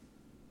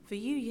For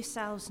you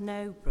yourselves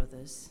know,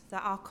 brothers,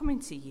 that our coming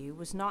to you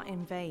was not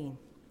in vain.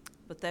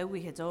 But though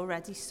we had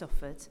already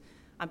suffered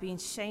and been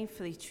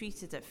shamefully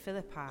treated at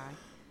Philippi,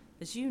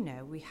 as you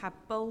know, we had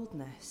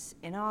boldness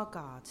in our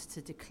God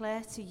to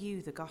declare to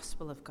you the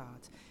gospel of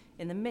God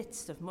in the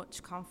midst of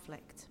much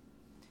conflict.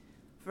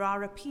 For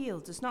our appeal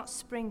does not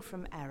spring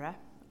from error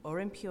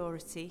or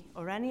impurity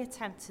or any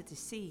attempt to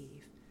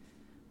deceive,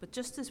 but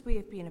just as we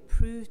have been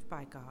approved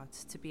by God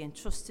to be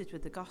entrusted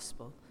with the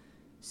gospel,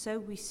 so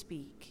we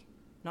speak,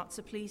 not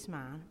to please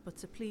man, but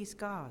to please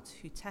God,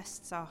 who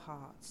tests our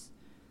hearts.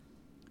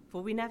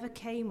 For we never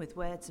came with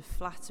words of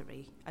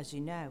flattery, as you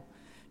know,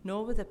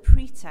 nor with a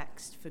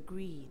pretext for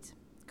greed,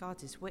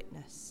 God is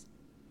witness.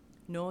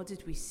 Nor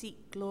did we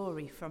seek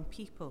glory from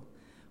people,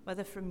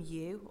 whether from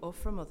you or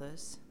from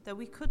others, though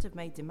we could have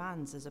made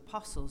demands as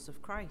apostles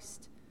of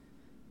Christ.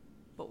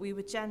 But we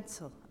were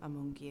gentle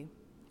among you,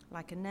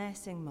 like a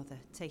nursing mother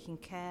taking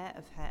care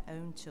of her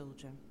own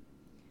children.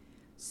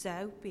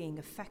 So, being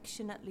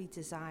affectionately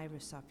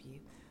desirous of you,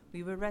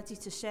 we were ready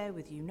to share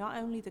with you not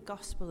only the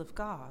gospel of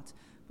God,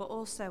 but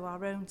also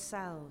our own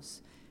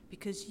selves,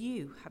 because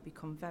you have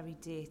become very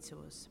dear to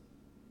us.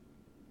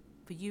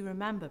 For you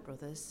remember,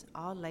 brothers,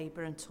 our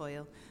labour and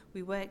toil.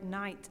 We worked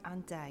night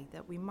and day,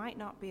 that we might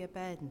not be a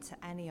burden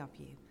to any of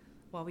you,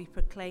 while we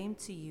proclaim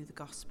to you the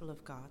gospel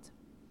of God.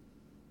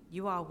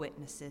 You are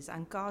witnesses,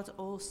 and God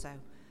also,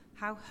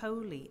 how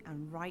holy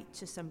and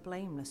righteous and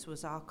blameless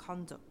was our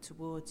conduct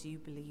towards you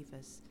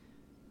believers.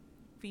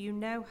 For you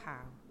know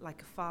how,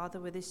 like a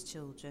father with his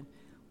children,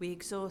 we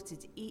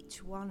exhorted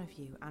each one of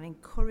you and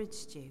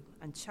encouraged you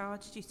and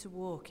charged you to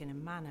walk in a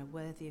manner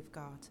worthy of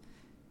God,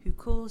 who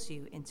calls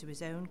you into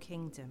his own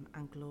kingdom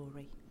and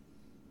glory.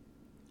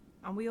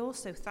 And we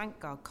also thank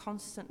God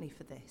constantly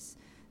for this,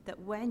 that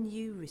when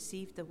you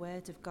received the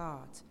word of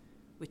God,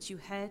 which you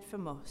heard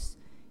from us,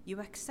 you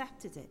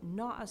accepted it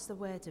not as the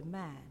word of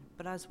man,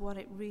 but as what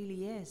it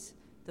really is,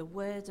 the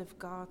word of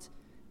God,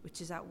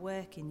 which is at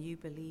work in you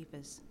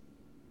believers.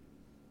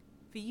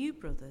 For you,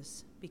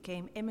 brothers,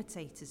 became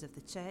imitators of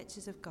the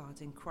churches of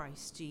God in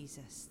Christ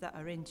Jesus that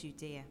are in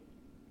Judea.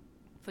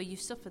 For you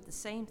suffered the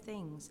same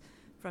things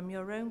from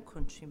your own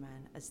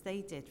countrymen as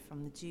they did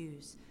from the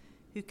Jews,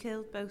 who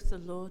killed both the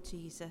Lord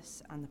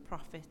Jesus and the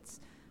prophets,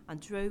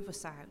 and drove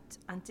us out,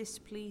 and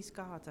displeased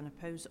God and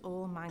opposed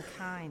all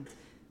mankind,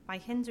 by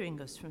hindering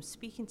us from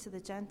speaking to the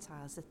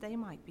Gentiles that they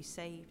might be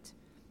saved,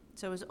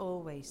 so as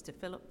always to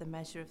fill up the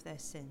measure of their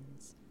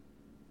sins.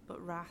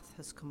 But wrath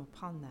has come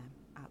upon them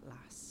at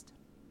last.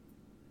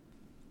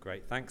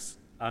 Great, thanks.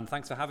 And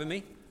thanks for having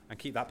me, and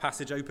keep that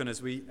passage open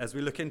as we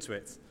look into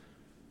it.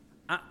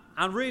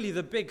 And really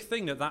the big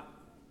thing that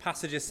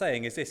passage is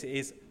saying is this: it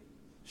is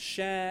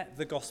share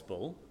the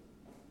gospel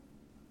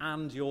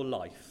and your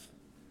life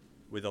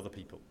with other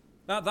people.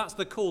 That's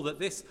the call that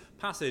this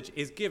passage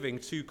is giving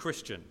to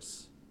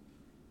Christians.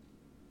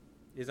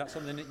 Is that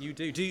something that you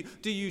do?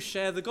 Do you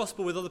share the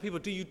gospel with other people?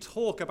 Do you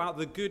talk about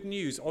the good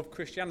news of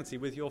Christianity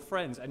with your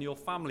friends and your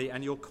family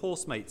and your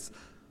course mates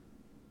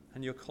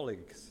and your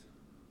colleagues?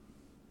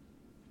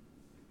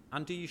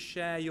 And do you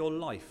share your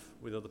life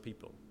with other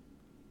people?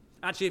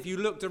 Actually, if you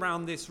looked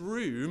around this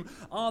room,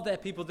 are there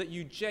people that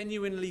you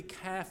genuinely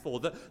care for,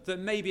 that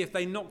maybe if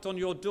they knocked on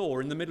your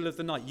door in the middle of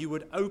the night, you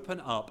would open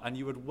up and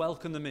you would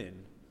welcome them in?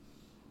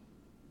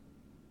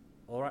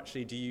 Or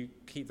actually, do you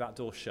keep that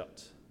door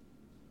shut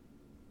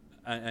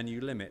and you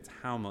limit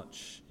how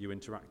much you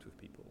interact with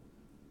people?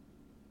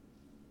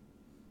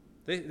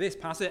 This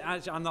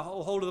passage and the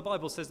whole of the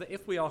Bible says that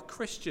if we are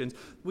Christians,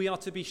 we are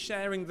to be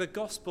sharing the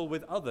gospel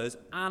with others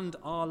and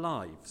our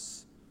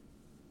lives.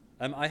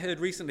 I heard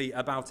recently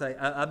about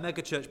a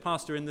megachurch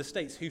pastor in the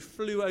States who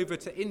flew over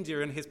to India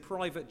in his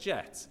private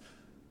jet,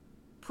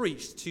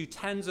 preached to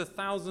tens of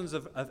thousands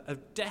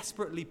of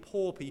desperately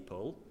poor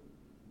people,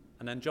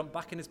 and then jumped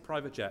back in his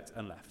private jet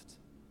and left.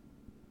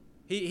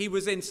 He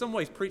was in some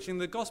ways preaching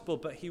the gospel,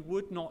 but he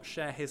would not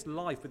share his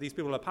life with these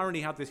people. Apparently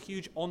he had this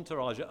huge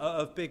entourage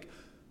of big,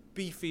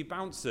 beefy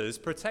bouncers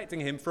protecting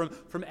him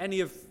from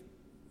any of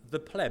the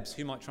plebs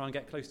who might try and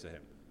get close to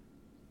him.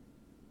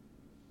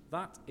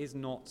 That is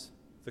not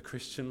the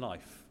Christian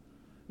life.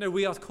 No,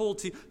 we are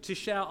called to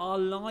share our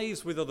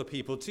lives with other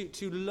people,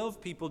 to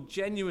love people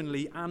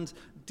genuinely and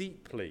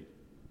deeply.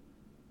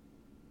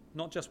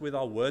 Not just with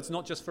our words,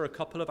 not just for a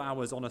couple of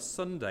hours on a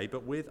Sunday,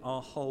 but with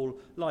our whole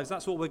lives.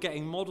 That's what we're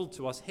getting modelled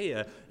to us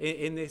here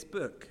in this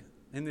book,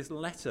 in this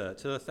letter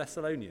to the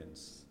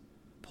Thessalonians.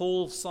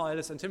 Paul,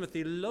 Silas, and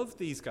Timothy love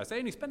these guys. They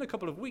only spend a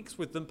couple of weeks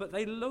with them, but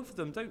they love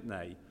them, don't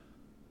they?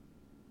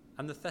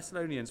 And the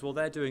Thessalonians, well,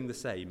 they're doing the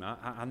same,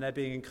 and they're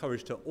being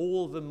encouraged to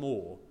all the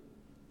more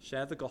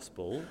share the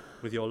gospel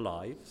with your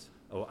lives,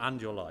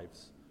 and your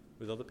lives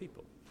with other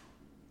people.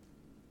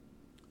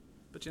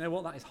 But you know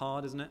what? That is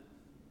hard, isn't it?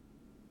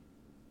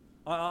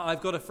 I've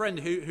got a friend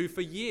who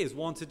for years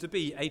wanted to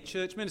be a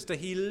church minister.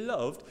 He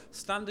loved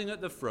standing at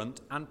the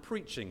front and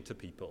preaching to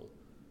people.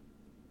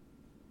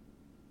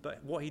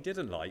 But what he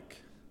didn't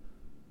like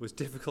was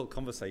difficult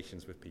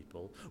conversations with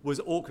people, was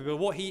awkward. But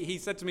what he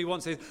said to me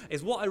once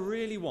is what I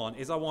really want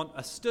is I want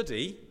a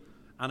study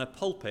and a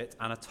pulpit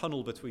and a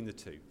tunnel between the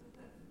two.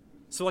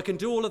 So I can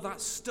do all of that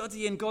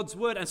study in God's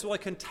word, and so I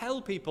can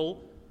tell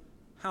people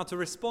how to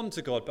respond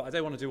to God, but I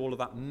don't want to do all of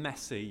that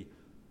messy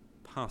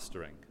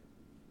pastoring.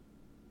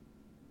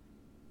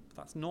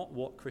 That's not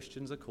what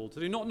Christians are called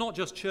to do. Not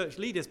just church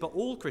leaders, but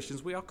all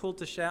Christians. We are called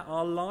to share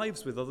our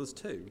lives with others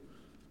too.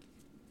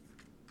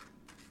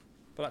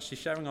 But actually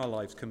sharing our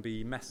lives can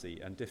be messy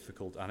and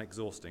difficult and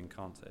exhausting,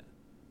 can't it?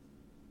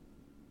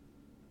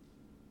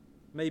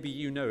 Maybe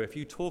you know if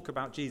you talk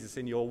about Jesus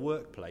in your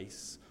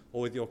workplace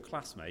or with your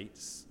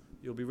classmates,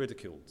 you'll be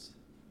ridiculed.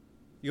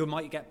 You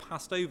might get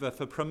passed over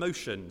for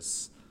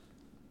promotions.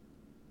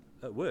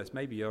 At worst,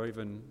 maybe you're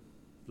even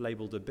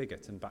labelled a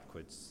bigot and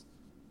backwards.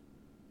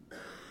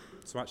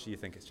 So actually you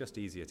think it's just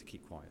easier to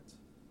keep quiet.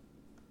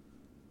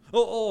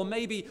 Or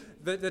maybe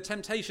the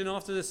temptation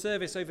after the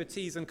service over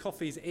teas and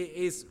coffees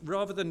is,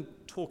 rather than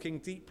talking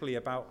deeply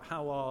about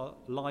how our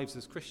lives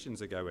as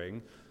Christians are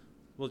going,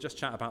 we'll just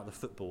chat about the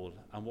football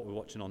and what we're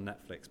watching on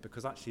Netflix,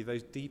 because actually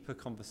those deeper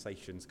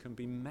conversations can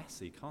be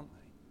messy, can't they?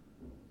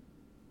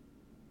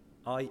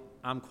 I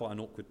am quite an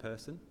awkward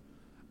person,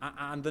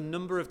 and the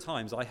number of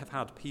times I have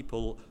had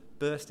people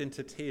burst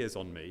into tears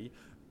on me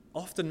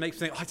often makes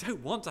me think, I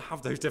don't want to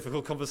have those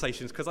difficult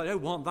conversations because I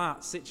don't want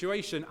that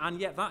situation. And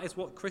yet that is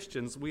what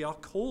Christians we are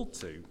called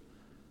to.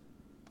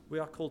 We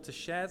are called to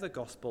share the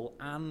gospel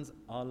and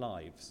our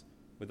lives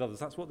with others.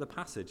 That's what the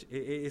passage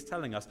is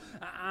telling us.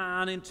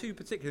 And in two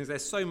particulars,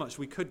 there's so much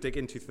we could dig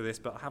into for this,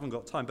 but I haven't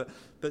got time.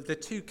 But the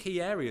two key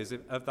areas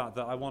of that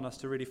I want us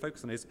to really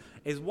focus on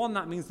is one,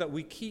 that means that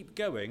we keep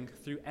going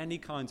through any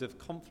kinds of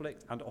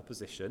conflict and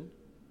opposition.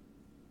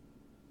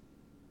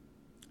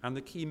 And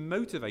the key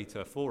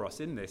motivator for us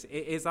in this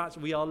is that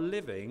we are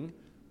living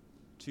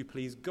to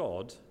please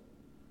God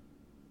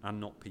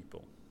and not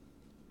people.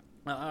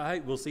 I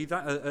hope we'll see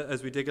that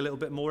as we dig a little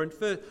bit more. And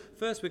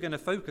first, we're going to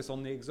focus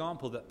on the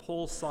example that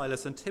Paul,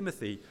 Silas, and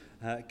Timothy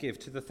give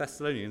to the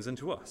Thessalonians and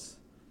to us.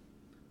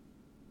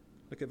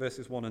 Look at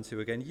verses 1 and 2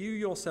 again. You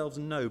yourselves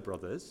know,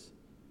 brothers,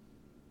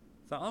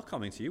 that our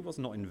coming to you was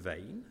not in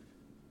vain.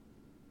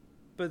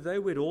 But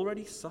though we'd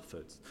already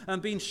suffered and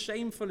been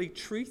shamefully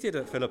treated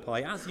at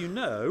Philippi, as you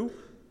know,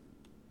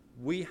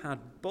 we had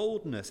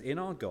boldness in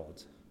our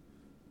God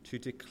to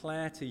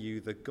declare to you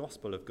the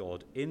gospel of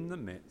God in the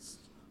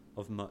midst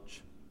of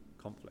much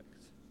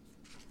conflict.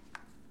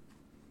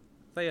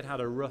 They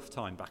had a rough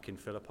time back in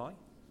Philippi.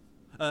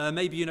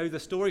 Maybe you know the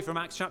story from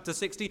Acts chapter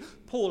 60.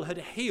 Paul had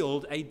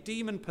healed a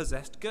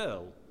demon-possessed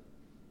girl.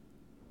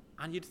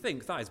 And you'd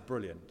think that is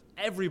brilliant.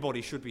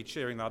 Everybody should be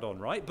cheering that on,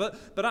 right?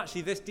 But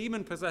actually this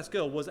demon-possessed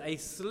girl was a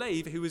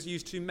slave who was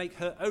used to make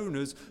her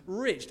owners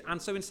rich.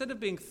 And so instead of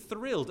being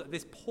thrilled at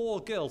this poor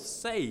girl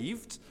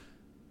saved,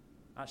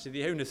 actually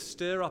the owners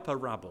stir up a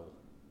rabble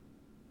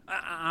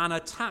and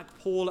attack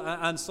Paul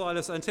and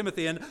Silas and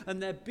Timothy, and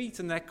they're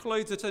beaten, their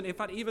clothes are torn. In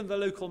fact, even the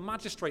local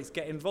magistrates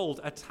get involved,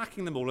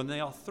 attacking them all, and they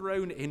are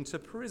thrown into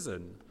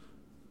prison.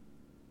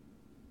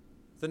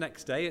 The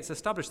next day, it's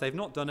established they've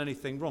not done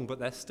anything wrong, but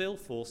they're still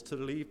forced to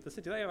leave the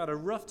city. They have had a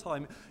rough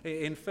time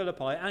in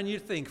Philippi, and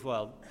you'd think,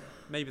 well,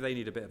 maybe they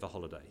need a bit of a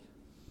holiday.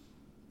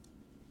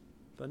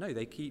 But no,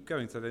 they keep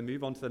going, so they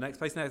move on to the next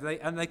place,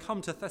 and they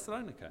come to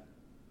Thessalonica.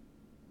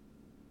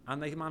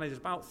 And they manage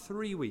about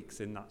 3 weeks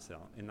in that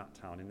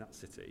town, in that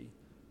city,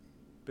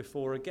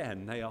 before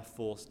again they are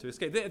forced to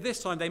escape.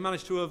 This time they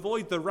manage to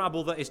avoid the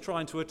rabble that is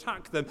trying to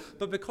attack them,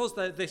 but because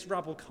this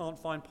rabble can't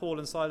find Paul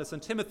and Silas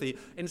and Timothy,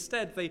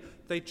 instead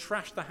they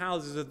trash the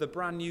houses of the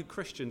brand new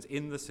Christians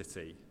in the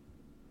city.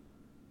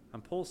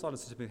 And Paul,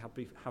 Silas and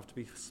Timothy have to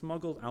be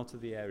smuggled out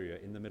of the area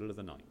in the middle of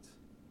the night.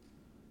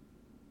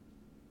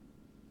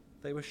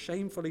 They were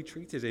shamefully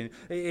treated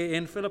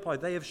in Philippi.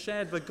 They have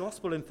shared the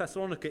gospel in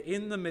Thessalonica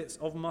in the midst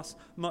of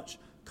much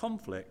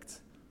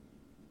conflict.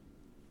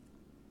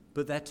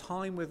 But their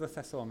time with the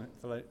Thessalonians,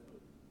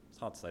 it's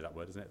hard to say that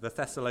word, isn't it? The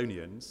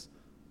Thessalonians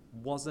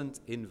wasn't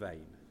in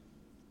vain.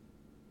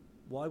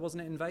 Why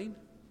wasn't it in vain?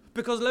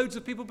 Because loads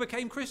of people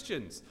became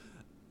Christians.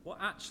 Well,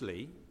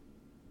 actually,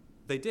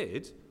 they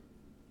did,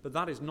 but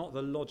that is not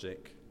the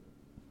logic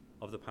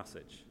of the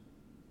passage.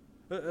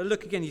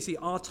 Look again, you see,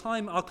 our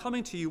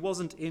coming to you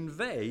wasn't in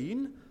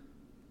vain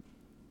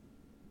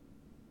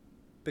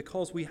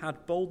because we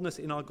had boldness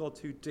in our God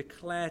to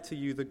declare to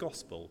you the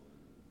gospel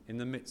in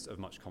the midst of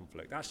much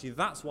conflict. Actually,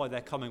 that's why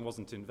their coming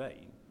wasn't in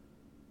vain.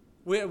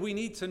 We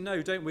need to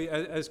know, don't we,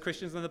 as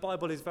Christians, and the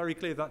Bible is very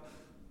clear that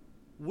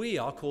we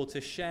are called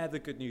to share the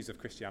good news of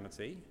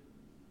Christianity.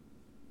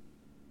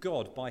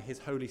 God, by his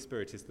Holy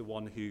Spirit, is the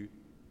one who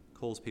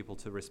calls people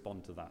to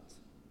respond to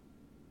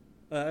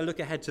that. Look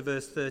ahead to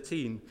verse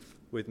 13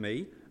 with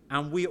me.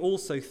 And we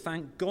also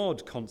thank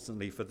God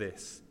constantly for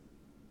this,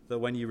 that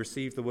when you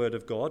received the word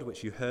of God,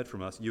 which you heard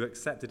from us, you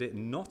accepted it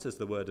not as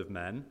the word of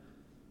men,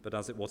 but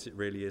as what it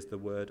really is, the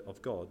word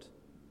of God,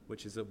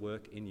 which is at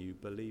work in you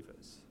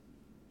believers.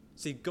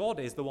 See, God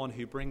is the one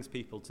who brings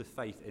people to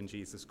faith in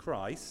Jesus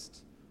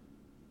Christ.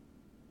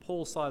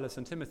 Paul, Silas,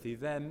 and Timothy,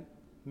 their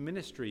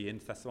ministry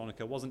in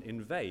Thessalonica wasn't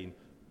in vain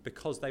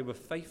because they were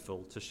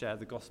faithful to share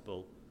the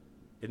gospel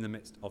in the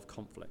midst of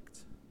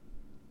conflict.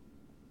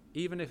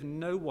 Even if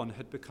no one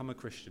had become a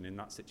Christian in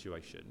that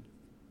situation,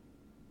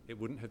 it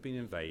wouldn't have been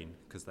in vain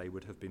because they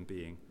would have been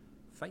being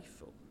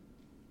faithful.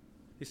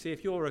 You see,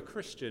 if you're a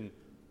Christian,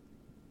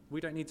 we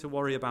don't need to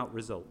worry about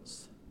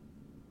results.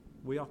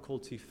 We are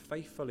called to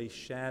faithfully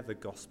share the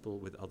gospel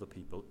with other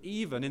people,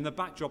 even in the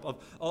backdrop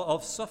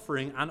of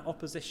suffering and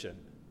opposition.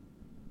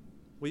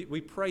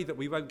 We pray that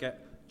we won't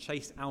get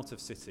chased out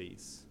of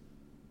cities,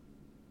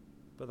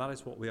 but that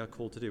is what we are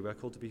called to do. We are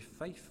called to be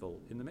faithful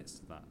in the midst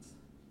of that.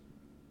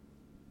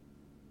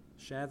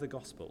 Share the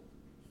gospel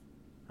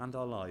and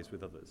our lives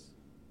with others,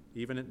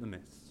 even in the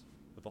midst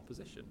of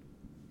opposition.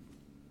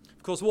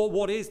 Of course,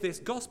 what is this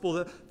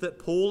gospel that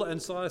Paul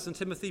and Silas and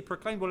Timothy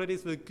proclaimed? Well, it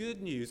is the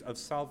good news of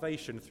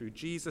salvation through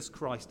Jesus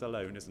Christ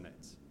alone, isn't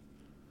it?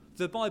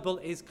 The Bible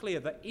is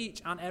clear that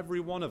each and every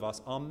one of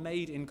us are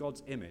made in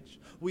God's image.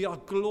 We are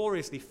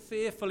gloriously,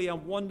 fearfully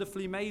and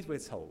wonderfully made, we're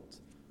told.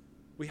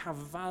 We have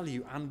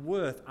value and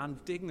worth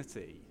and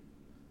dignity.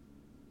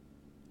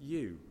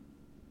 You,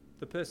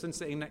 the person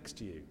sitting next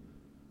to you,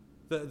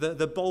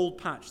 the bold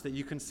patch that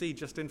you can see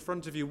just in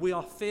front of you. We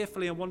are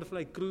fearfully and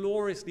wonderfully,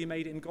 gloriously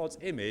made in God's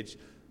image,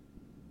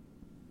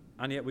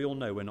 and yet we all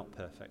know we're not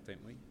perfect,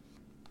 don't we?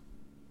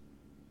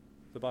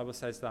 The Bible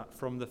says that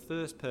from the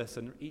first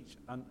person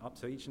up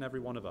to each and every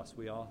one of us,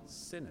 we are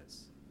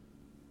sinners.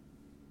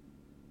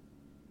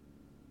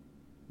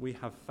 We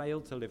have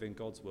failed to live in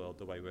God's world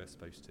the way we're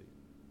supposed to.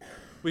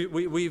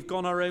 We've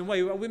gone our own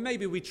way.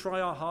 Maybe we try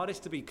our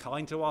hardest to be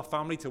kind to our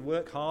family, to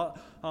work hard,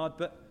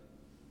 but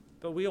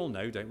we all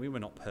know, don't we, we're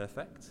not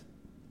perfect.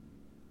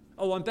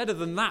 Oh, I'm better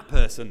than that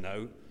person,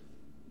 though.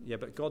 Yeah,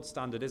 but God's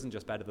standard isn't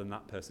just better than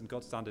that person.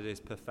 God's standard is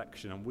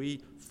perfection, and we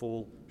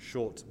fall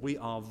short. We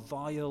are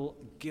vile,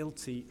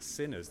 guilty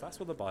sinners. That's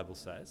what the Bible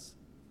says.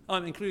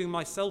 I'm including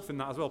myself in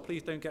that as well.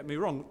 Please don't get me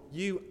wrong.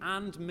 You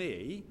and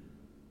me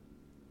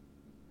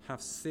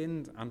have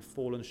sinned and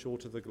fallen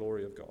short of the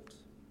glory of God.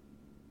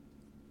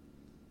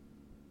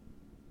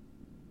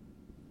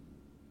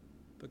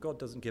 But God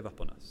doesn't give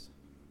up on us.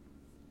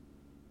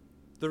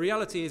 The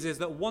reality is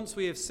that once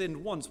we have sinned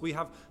once, we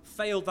have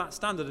failed that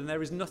standard, and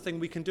there is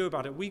nothing we can do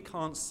about it. We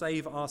can't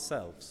save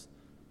ourselves.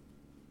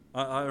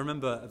 I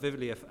remember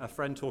vividly a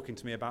friend talking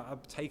to me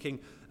about taking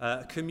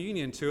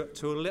communion to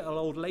a little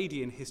old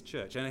lady in his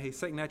church, and he's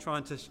sitting there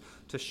trying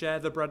to share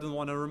the bread and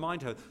wine and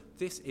remind her,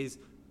 this is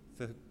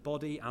the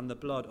body and the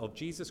blood of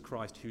Jesus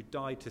Christ who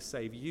died to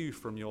save you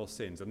from your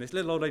sins. And this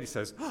little old lady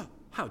says, oh,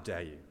 how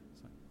dare you?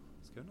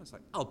 What's going on? It's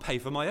like, I'll pay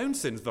for my own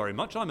sins very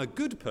much. I'm a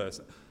good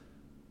person.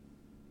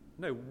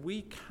 No,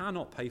 we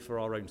cannot pay for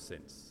our own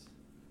sins.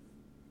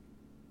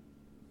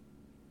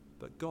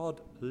 But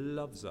God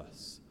loves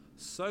us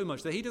so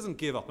much that he doesn't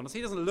give up on us.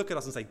 He doesn't look at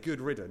us and say,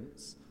 good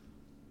riddance.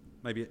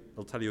 Maybe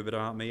it'll tell you a bit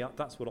about me.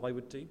 That's what I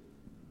would do.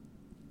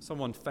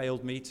 Someone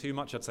failed me too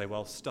much, I'd say,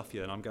 well, stuff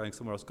you, and I'm going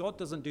somewhere else. God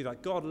doesn't do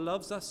that. God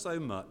loves us so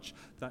much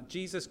that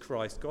Jesus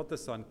Christ, God the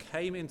Son,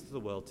 came into the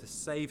world to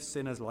save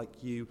sinners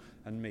like you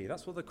and me.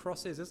 That's what the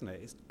cross is, isn't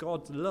it? It's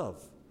God's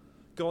love,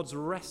 God's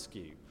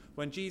rescue.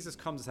 When Jesus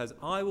comes and says,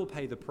 I will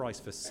pay the price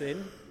for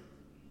sin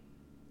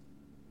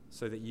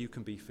so that you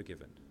can be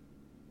forgiven,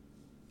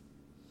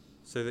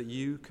 so that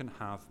you can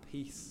have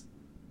peace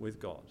with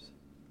God.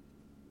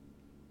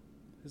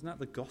 Isn't that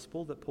the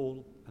gospel that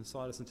Paul and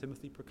Silas and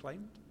Timothy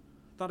proclaimed?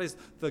 That is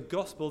the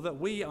gospel that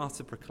we are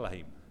to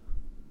proclaim.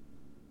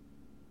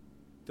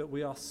 That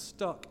we are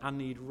stuck and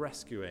need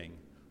rescuing,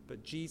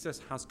 but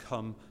Jesus has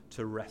come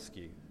to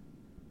rescue.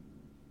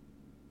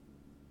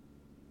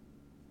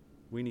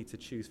 We need to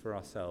choose for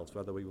ourselves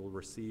whether we will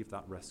receive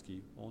that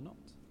rescue or not.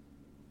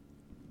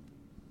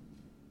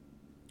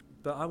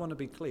 But I want to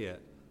be clear,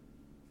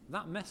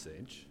 that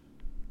message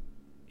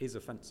is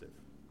offensive.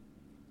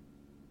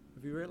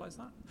 Have you realized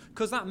that?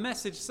 Because that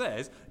message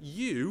says,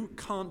 you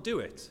can't do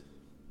it.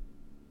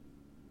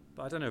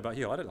 But I don't know about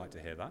you, I don't like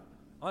to hear that.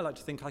 I like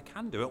to think I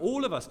can do it.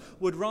 All of us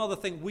would rather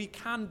think we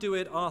can do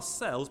it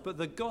ourselves, but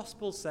the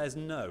gospel says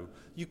no.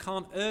 You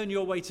can't earn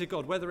your way to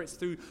God, whether it's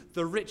through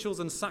the rituals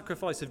and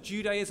sacrifice of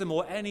Judaism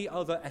or any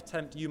other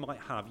attempt you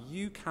might have.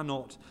 You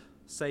cannot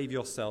save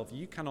yourself.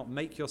 You cannot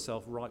make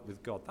yourself right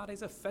with God. That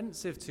is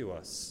offensive to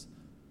us.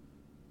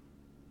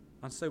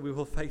 And so we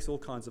will face all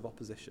kinds of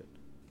opposition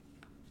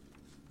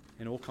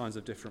in all kinds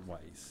of different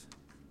ways.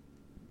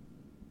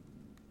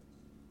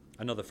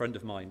 Another friend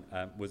of mine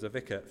was a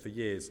vicar for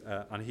years,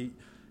 and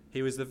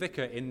he was the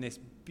vicar in this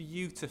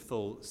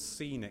beautiful,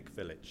 scenic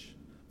village,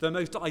 the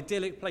most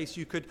idyllic place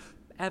you could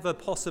ever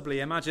possibly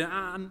imagine.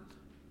 And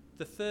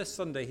the first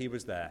Sunday he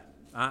was there,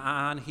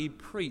 and he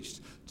preached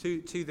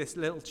to this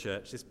little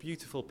church, this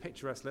beautiful,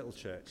 picturesque little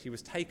church. He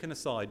was taken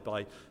aside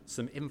by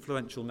some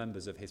influential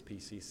members of his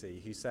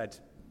PCC who said,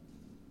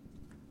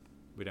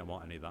 we don't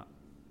want any of that.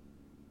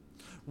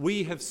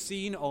 We have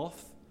seen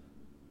off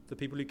the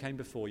people who came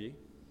before you.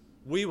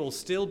 We will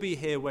still be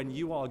here when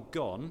you are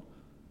gone.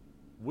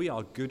 We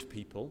are good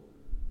people.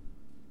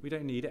 We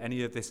don't need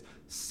any of this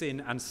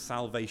sin and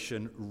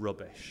salvation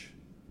rubbish.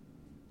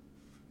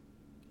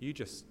 You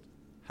just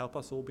help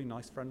us all be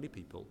nice, friendly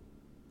people,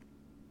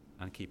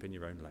 and keep in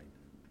your own lane.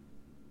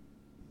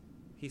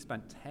 He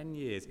spent 10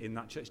 years in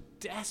that church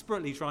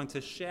desperately trying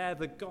to share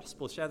the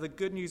gospel, share the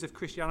good news of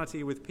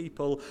Christianity with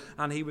people,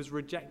 and he was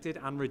rejected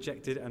and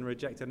rejected and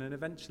rejected, and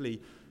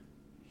eventually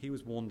he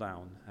was worn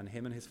down, and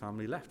him and his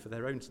family left for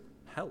their own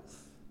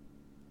health.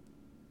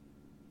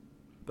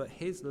 But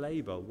his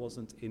labour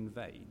wasn't in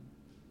vain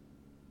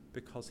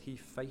because he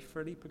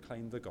faithfully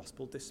proclaimed the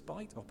gospel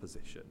despite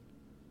opposition.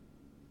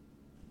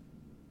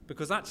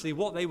 Because actually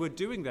what they were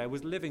doing there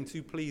was living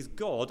to please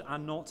God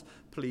and not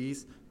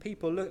please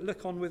people.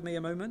 Look on with me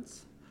a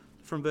moment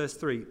from verse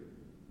 3.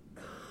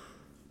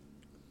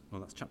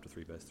 Well, that's chapter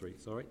 3, verse 3.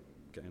 Sorry,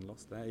 getting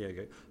lost there. Here you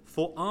go.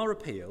 For our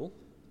appeal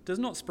does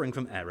not spring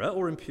from error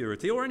or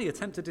impurity or any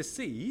attempt to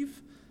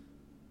deceive,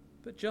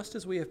 but just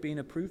as we have been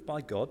approved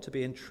by God to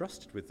be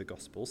entrusted with the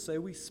gospel, so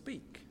we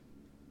speak.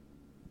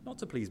 Not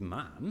to please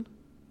man,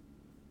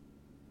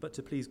 but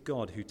to please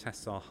God who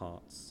tests our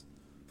hearts.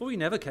 For we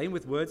never came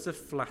with words of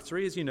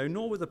flattery, as you know,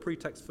 nor with a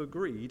pretext for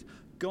greed.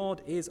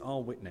 God is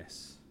our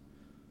witness.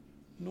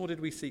 Nor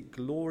did we seek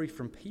glory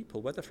from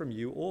people, whether from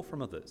you or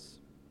from others,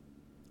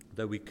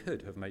 though we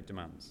could have made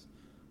demands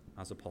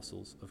as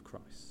apostles of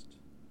Christ.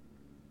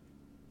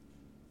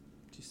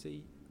 Do you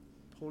see?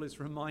 Paul is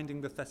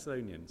reminding the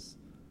Thessalonians,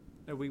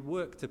 no, we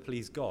work to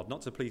please God,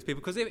 not to please people.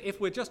 Because if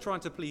we're just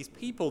trying to please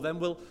people, then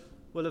we'll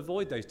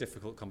avoid those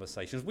difficult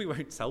conversations. We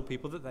won't tell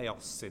people that they are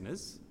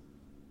sinners.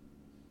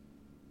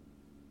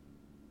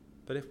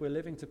 But if we're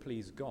living to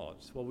please God,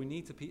 well, we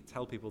need to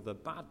tell people the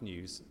bad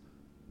news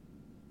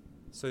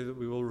so that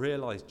we will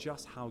realize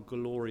just how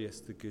glorious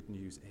the good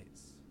news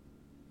is.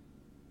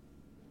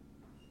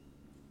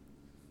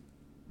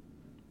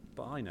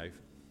 But I know,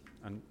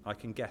 and I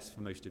can guess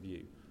for most of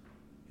you,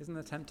 isn't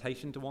there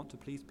temptation to want to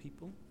please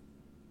people?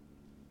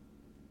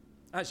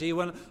 Actually,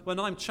 when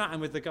I'm chatting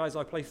with the guys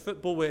I play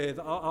football with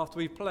after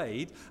we've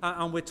played,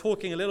 and we're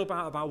talking a little bit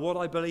about what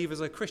I believe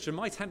as a Christian,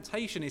 my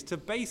temptation is to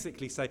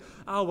basically say,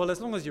 oh, well, as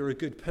long as you're a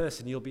good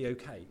person, you'll be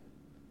okay.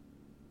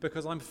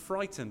 Because I'm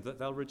frightened that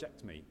they'll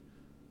reject me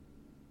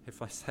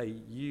if I say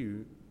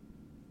you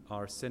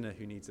are a sinner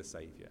who needs a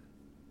saviour.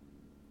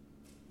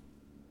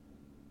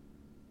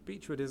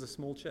 Beechwood is a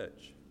small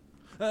church.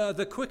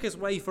 The quickest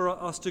way for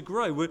us to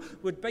grow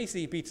would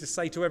basically be to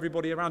say to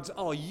everybody around us,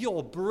 oh,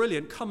 you're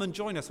brilliant, come and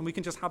join us, and we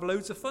can just have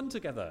loads of fun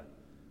together.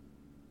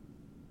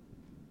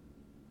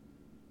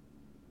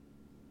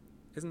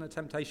 Isn't it a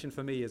temptation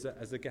for me as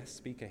a guest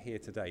speaker here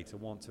today to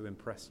want to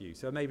impress you?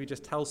 So maybe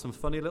just tell some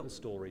funny little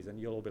stories and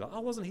you'll all be like,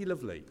 oh, wasn't he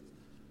lovely?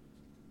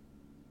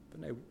 But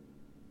no,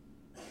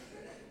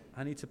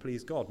 I need to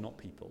please God, not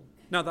people.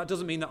 Now, that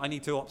doesn't mean that I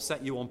need to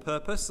upset you on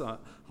purpose. I'll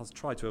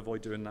try to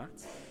avoid doing that.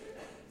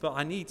 But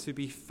I need to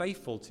be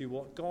faithful to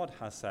what God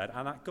has said,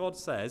 and that God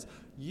says,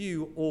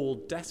 you all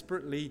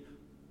desperately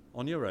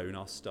on your own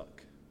are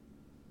stuck,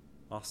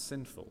 are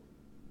sinful,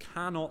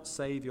 cannot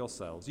save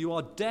yourselves. You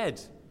are dead,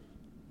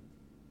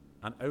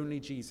 and only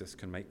Jesus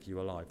can make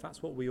you alive.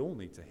 That's what we all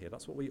need to hear.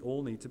 That's what we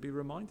all need to be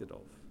reminded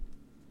of.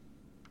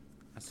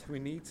 And so we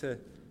need to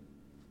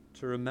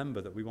remember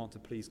that we want to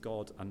please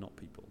God and not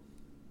people.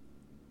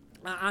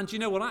 And you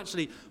know what,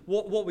 actually,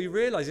 what we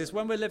realize is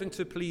when we're living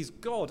to please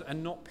God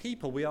and not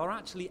people, we are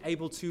actually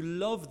able to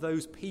love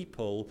those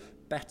people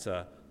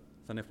better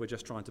than if we're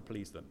just trying to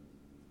please them.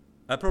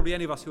 Probably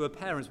any of us who are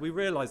parents, we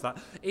realize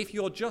that if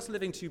you're just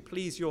living to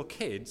please your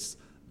kids,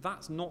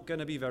 that's not going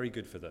to be very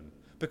good for them,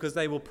 because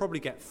they will probably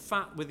get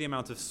fat with the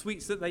amount of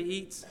sweets that they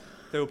eat.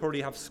 They will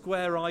probably have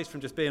square eyes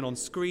from just being on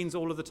screens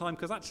all of the time,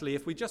 because actually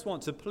if we just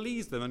want to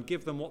please them and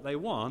give them what they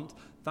want,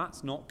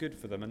 that's not good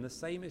for them. And the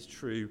same is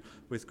true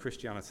with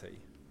Christianity.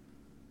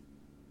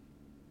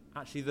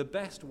 Actually, the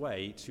best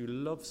way to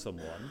love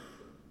someone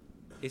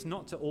is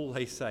not to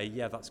always say,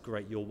 yeah, that's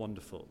great, you're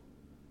wonderful.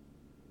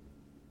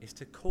 It's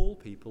to call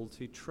people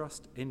to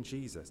trust in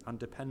Jesus and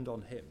depend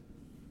on him.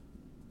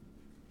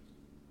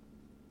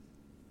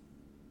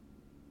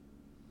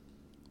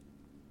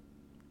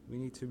 We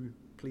need to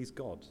please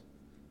God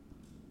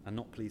and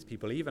not please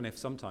people, even if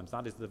sometimes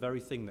that is the very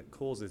thing that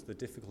causes the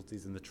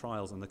difficulties and the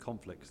trials and the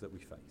conflicts that we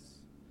face.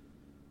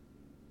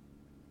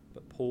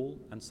 But Paul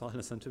and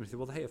Silas and Timothy,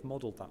 well, they have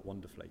modelled that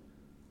wonderfully.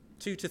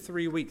 2 to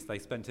 3 weeks they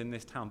spent in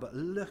this town, but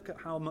look at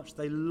how much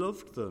they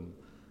loved them.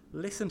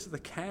 Listen to the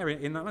care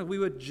in that. We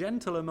were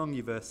gentle among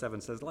you, verse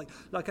 7 says,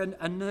 like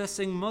a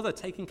nursing mother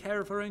taking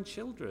care of her own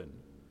children,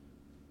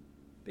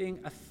 being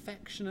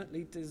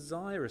affectionately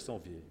desirous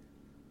of you.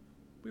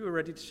 We were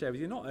ready to share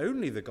with you not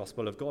only the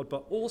gospel of God,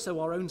 but also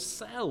our own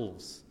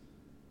selves,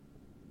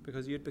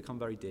 because you'd become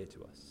very dear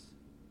to us.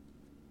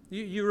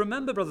 You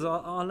remember, brothers,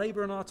 our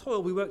labour and our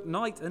toil. We worked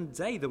night and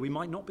day that we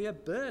might not be a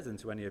burden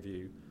to any of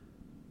you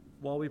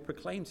while we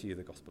proclaim to you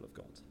the gospel of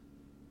God.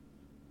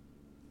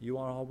 You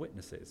are our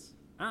witnesses,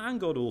 and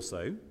God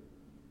also,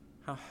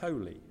 how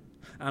holy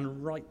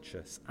and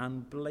righteous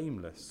and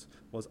blameless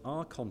was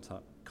our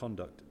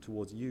conduct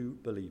towards you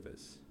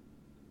believers.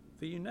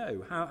 For you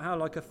know how,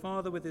 like a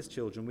father with his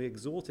children, we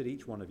exhorted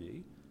each one of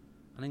you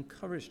and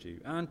encouraged you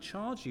and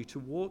charged you to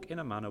walk in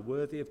a manner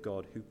worthy of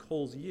God who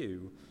calls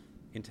you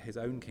into his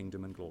own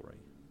kingdom and glory.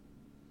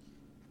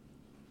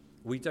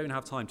 We don't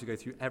have time to go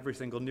through every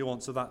single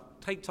nuance of that.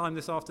 Take time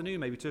this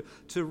afternoon maybe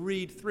to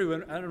read through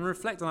and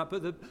reflect on that.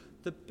 But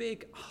the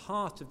big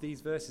heart of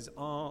these verses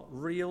are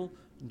real,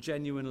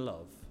 genuine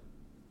love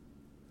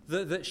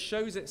that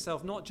shows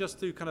itself not just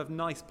through kind of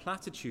nice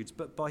platitudes,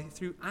 but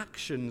through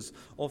actions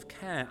of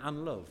care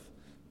and love.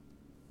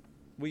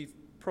 We've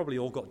probably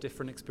all got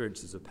different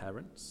experiences of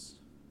parents.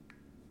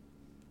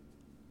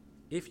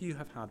 If you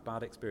have had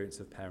bad experience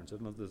of parents,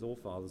 of mothers or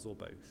fathers or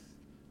both,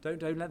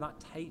 don't let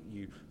that take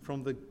you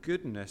from the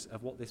goodness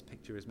of what this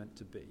picture is meant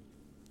to be.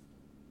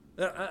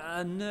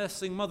 A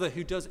nursing mother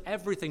who does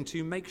everything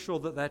to make sure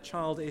that their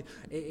child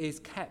is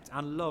kept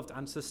and loved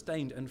and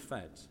sustained and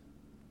fed.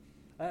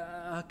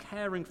 A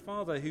caring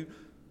father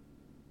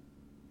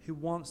who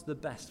wants the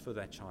best for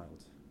their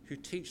child, who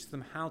teaches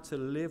them how to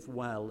live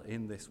well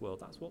in this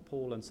world. That's what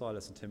Paul and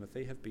Silas and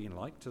Timothy have been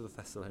like to the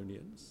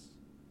Thessalonians.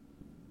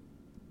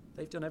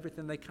 They've done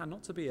everything they can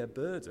not to be a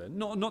burden,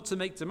 not to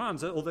make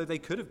demands, although they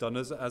could have done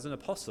as an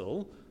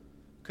apostle,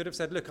 could have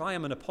said, look, I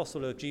am an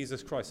apostle of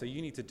Jesus Christ, so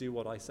you need to do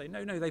what I say.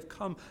 No, they've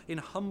come in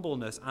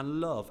humbleness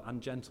and love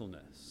and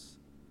gentleness.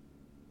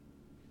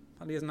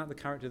 And isn't that the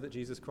character that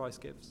Jesus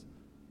Christ gives?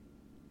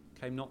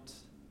 Came not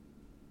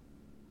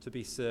to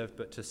be served,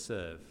 but to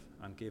serve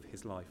and give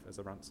his life as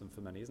a ransom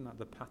for many. Isn't that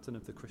the pattern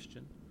of the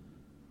Christian?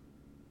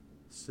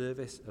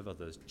 Service of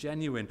others,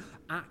 genuine,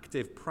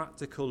 active,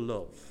 practical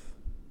love.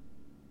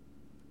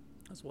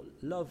 That's what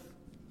love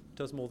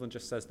does more than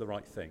just says the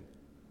right thing.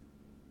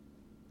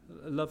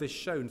 Love is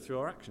shown through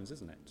our actions,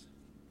 isn't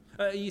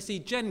it? You see,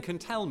 Jen can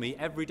tell me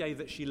every day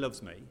that she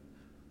loves me.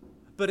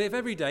 But if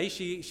every day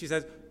she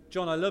says,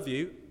 John, I love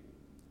you,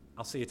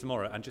 I'll see you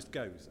tomorrow, and just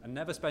goes and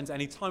never spends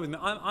any time with me,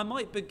 I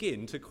might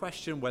begin to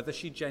question whether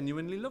she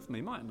genuinely loved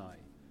me, mightn't I?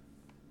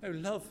 No,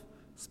 love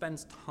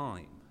spends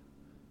time.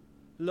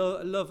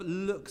 Love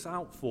looks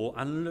out for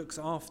and looks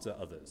after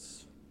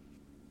others.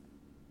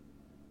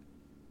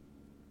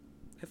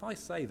 If I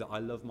say that I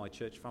love my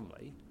church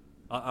family,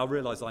 I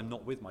realise I'm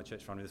not with my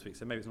church family this week,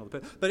 so maybe it's not the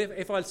point. But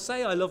if I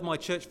say I love my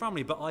church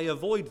family, but I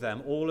avoid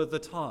them all of the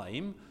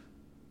time,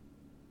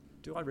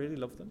 do I really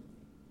love them?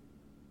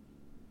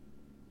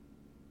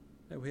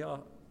 No, we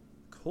are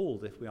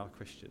called, if we are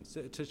Christians,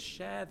 to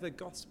share the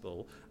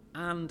gospel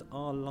and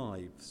our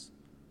lives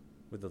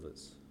with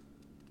others.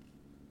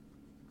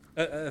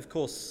 Of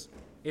course,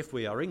 if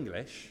we are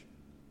English,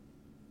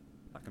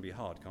 that can be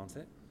hard, can't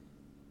it?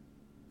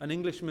 An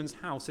Englishman's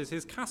house is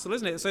his castle,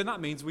 isn't it? So that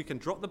means we can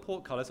drop the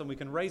portcullis and we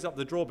can raise up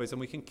the drawbridge and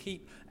we can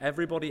keep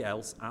everybody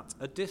else at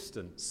a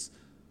distance.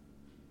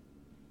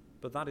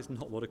 But that is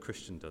not what a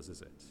Christian does,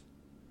 is it?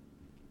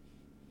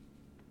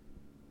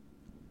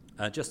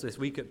 Just this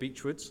week at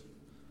Beechwoods,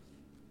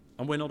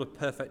 and we're not a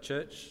perfect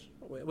church.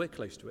 We're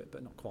close to it,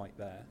 but not quite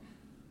there.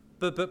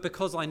 But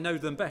because I know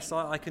them best,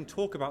 I can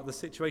talk about the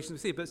situation we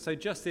see. But so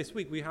just this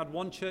week, we had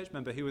one church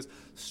member who was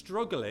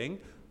struggling,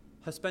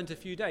 has spent a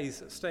few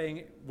days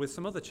staying with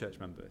some other church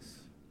members.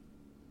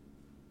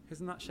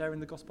 Isn't that sharing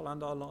the gospel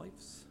and our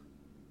lives?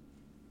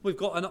 We've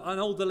got an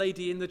older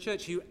lady in the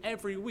church who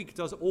every week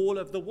does all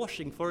of the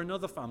washing for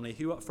another family,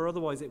 who for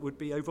otherwise it would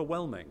be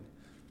overwhelming.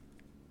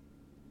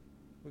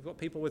 We've got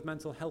people with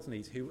mental health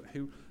needs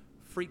who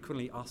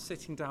frequently are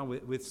sitting down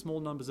with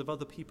small numbers of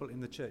other people in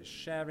the church,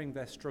 sharing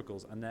their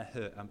struggles and their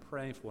hurt and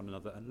praying for one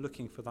another and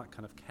looking for that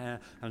kind of care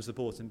and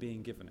support and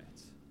being given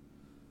it.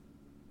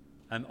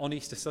 On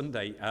Easter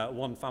Sunday,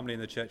 one family in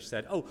the church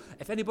said,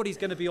 if anybody's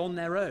going to be on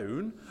their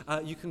own,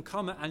 you can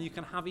come and you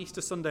can have Easter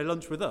Sunday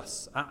lunch with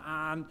us.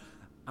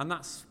 And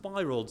that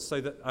spiraled so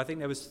that I think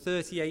there was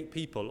 38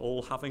 people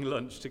all having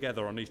lunch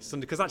together on Easter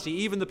Sunday. Because actually,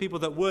 even the people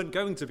that weren't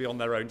going to be on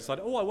their own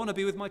decided, I want to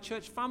be with my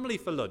church family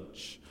for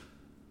lunch.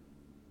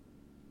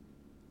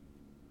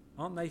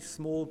 Aren't they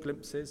small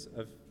glimpses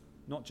of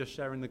not just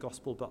sharing the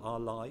gospel, but our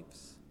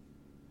lives?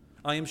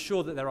 I am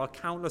sure that there are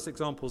countless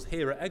examples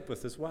here at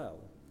Egbert as well.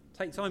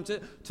 Take time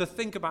to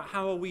think about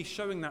how are we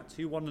showing that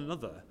to one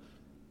another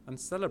and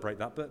celebrate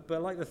that. But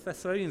like the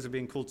Thessalonians are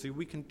being called to,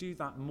 we can do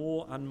that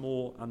more and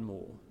more and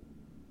more.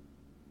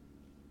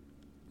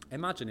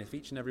 Imagine if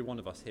each and every one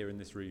of us here in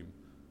this room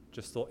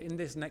just thought, in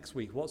this next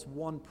week, what's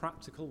one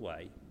practical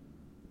way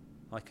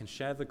I can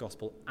share the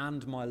gospel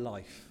and my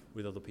life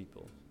with other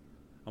people?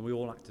 And we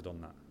all acted on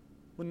that.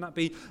 Wouldn't that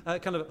be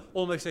kind of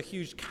almost a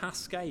huge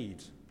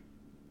cascade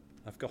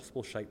of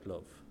gospel-shaped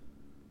love?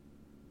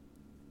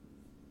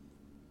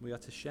 We are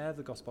to share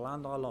the gospel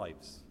and our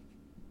lives,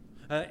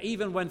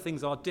 even when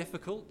things are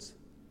difficult,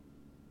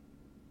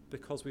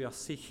 because we are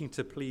seeking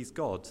to please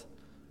God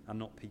and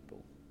not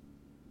people.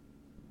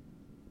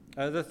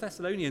 The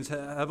Thessalonians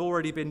have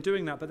already been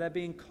doing that, but they're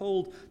being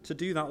called to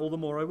do that all the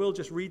more. I will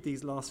just read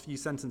these last few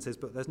sentences,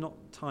 but there's not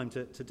time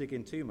to dig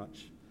in too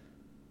much.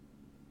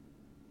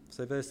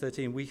 So verse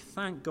 13, we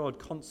thank God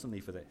constantly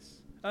for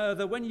this,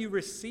 that when you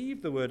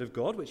received the word of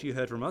God, which you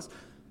heard from us,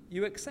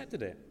 you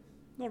accepted it,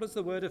 not as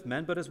the word of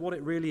men, but as what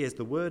it really is,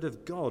 the word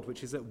of God,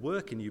 which is at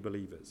work in you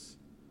believers.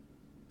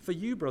 For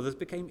you, brothers,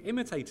 became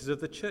imitators of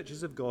the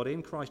churches of God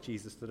in Christ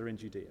Jesus that are in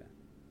Judea.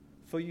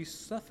 For you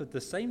suffered the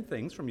same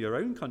things from your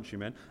own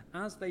countrymen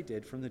as they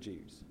did from the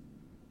Jews,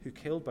 who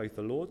killed both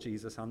the Lord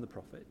Jesus and the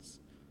prophets,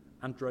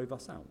 and drove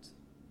us out,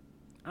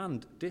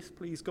 and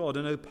displease God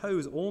and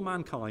oppose all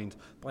mankind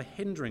by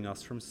hindering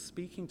us from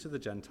speaking to the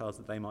Gentiles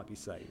that they might be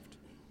saved,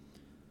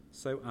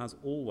 so as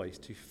always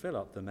to fill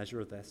up the measure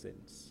of their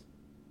sins.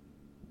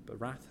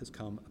 But wrath has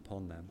come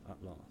upon them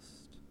at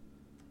last.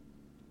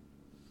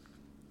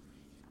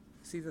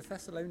 See, the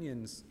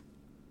Thessalonians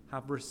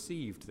have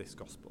received this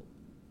gospel,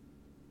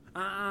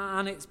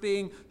 and it's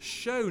being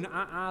shown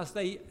as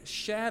they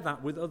share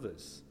that with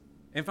others.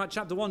 In fact,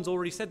 chapter 1's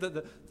already said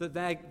that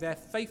their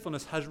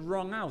faithfulness has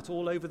rung out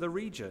all over the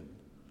region.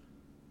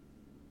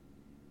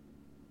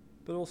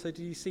 But also,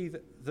 do you see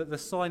that the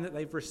sign that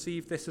they've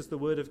received this as the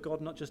word of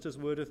God, not just as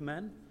word of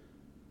men?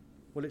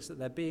 Well, it's that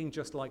they're being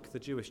just like the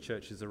Jewish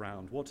churches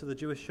around. What are the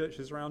Jewish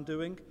churches around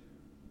doing?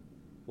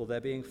 Well,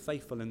 they're being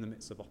faithful in the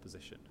midst of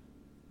opposition.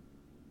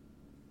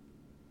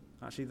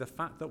 Actually, the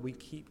fact that we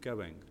keep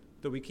going,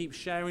 that we keep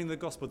sharing the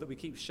gospel, that we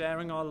keep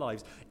sharing our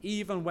lives,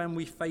 even when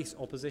we face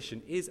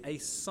opposition, is a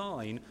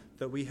sign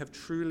that we have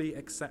truly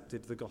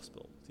accepted the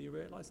gospel. Do you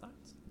realise that?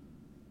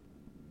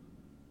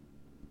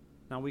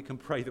 Now, we can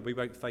pray that we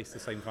won't face the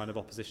same kind of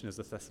opposition as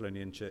the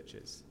Thessalonian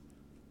churches.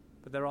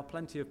 But there are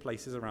plenty of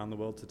places around the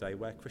world today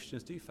where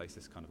Christians do face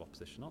this kind of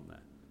opposition, aren't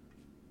there?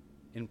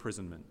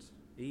 Imprisonment,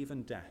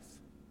 even death.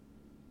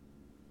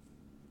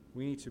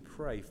 We need to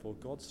pray for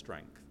God's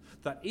strength,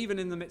 that even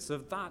in the midst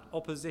of that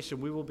opposition,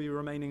 we will be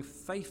remaining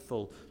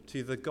faithful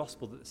to the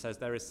gospel that says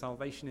there is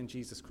salvation in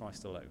Jesus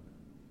Christ alone.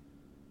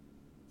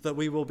 That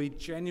we will be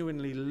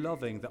genuinely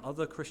loving the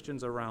other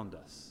Christians around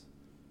us,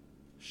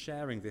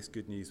 sharing this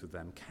good news with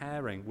them,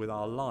 caring with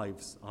our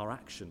lives, our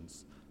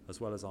actions,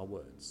 as well as our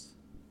words.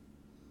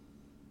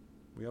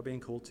 We are being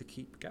called to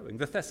keep going.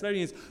 The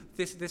Thessalonians,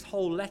 this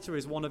whole letter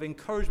is one of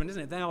encouragement,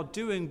 isn't it? They are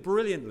doing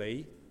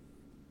brilliantly.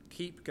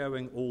 Keep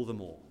going all the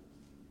more.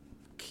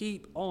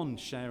 Keep on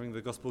sharing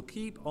the gospel.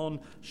 Keep on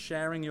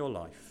sharing your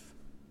life,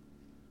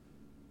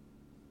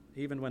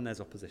 even when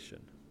there's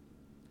opposition,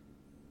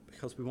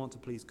 because we want to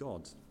please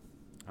God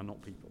and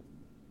not people.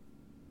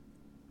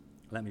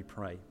 Let me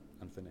pray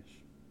and finish.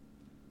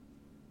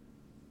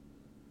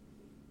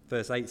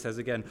 Verse 8 says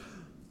again,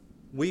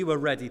 we were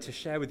ready to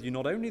share with you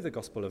not only the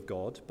gospel of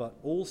God, but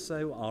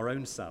also our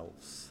own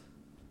selves,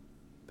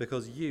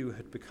 because you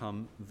had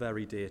become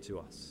very dear to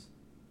us.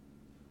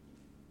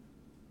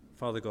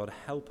 Father God,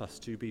 help us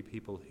to be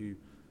people who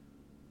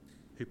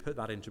put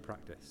that into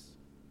practice,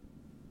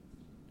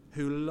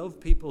 who love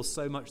people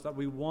so much that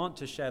we want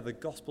to share the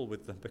gospel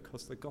with them,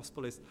 because the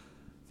gospel is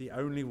the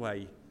only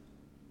way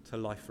to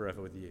life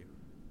forever with you.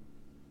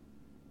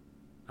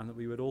 And that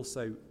we would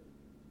also,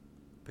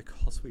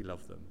 because we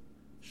love them,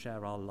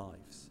 share our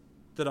lives,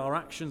 that our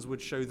actions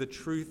would show the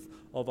truth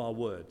of our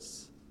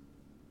words,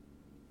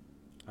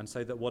 and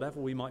so that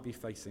whatever we might be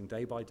facing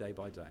day by day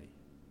by day,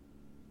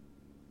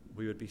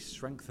 we would be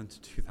strengthened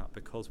to do that,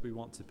 because we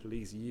want to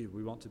please you.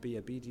 We want to be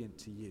obedient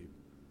to you,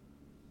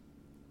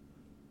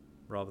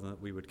 rather than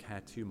that we would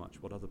care too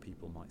much what other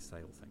people might say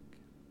or think.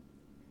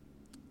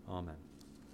 Amen.